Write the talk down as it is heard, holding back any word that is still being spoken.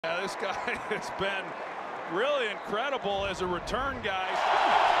Yeah, this guy has been really incredible as a return guy.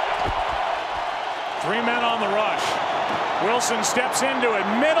 3 men on the rush. Wilson steps into it,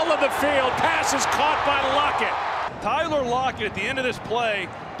 middle of the field, pass is caught by Lockett. Tyler Lockett at the end of this play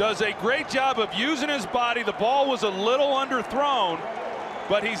does a great job of using his body. The ball was a little underthrown,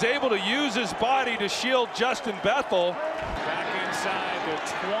 but he's able to use his body to shield Justin Bethel. Back inside the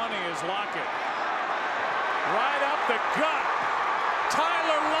 20 is Lockett. Right up the gut.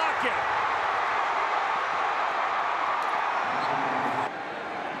 Tyler Lockett.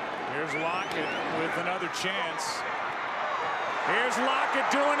 Here's Lockett with another chance. Here's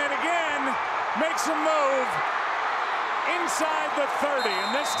Lockett doing it again. Makes a move inside the 30,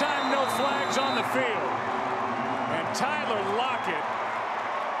 and this time no flags on the field. And Tyler Lockett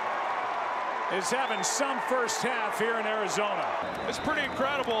is having some first half here in Arizona. It's pretty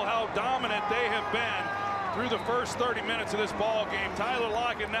incredible how dominant they have been through the first 30 minutes of this ball game. Tyler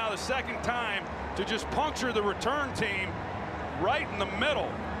Lockett now the second time to just puncture the return team right in the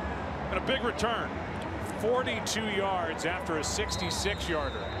middle. And a big return. 42 yards after a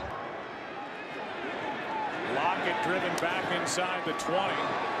 66-yarder. Lockett driven back inside the 20.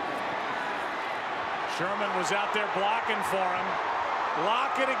 Sherman was out there blocking for him.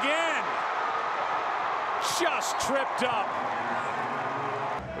 Lockett again. Just tripped up.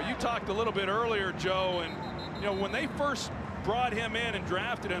 Well, you talked a little bit earlier, Joe, and you know when they first brought him in and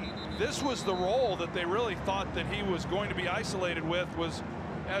drafted him, this was the role that they really thought that he was going to be isolated with, was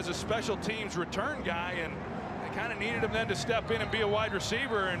as a special teams return guy, and they kind of needed him then to step in and be a wide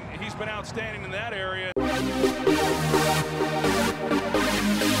receiver, and he's been outstanding in that area.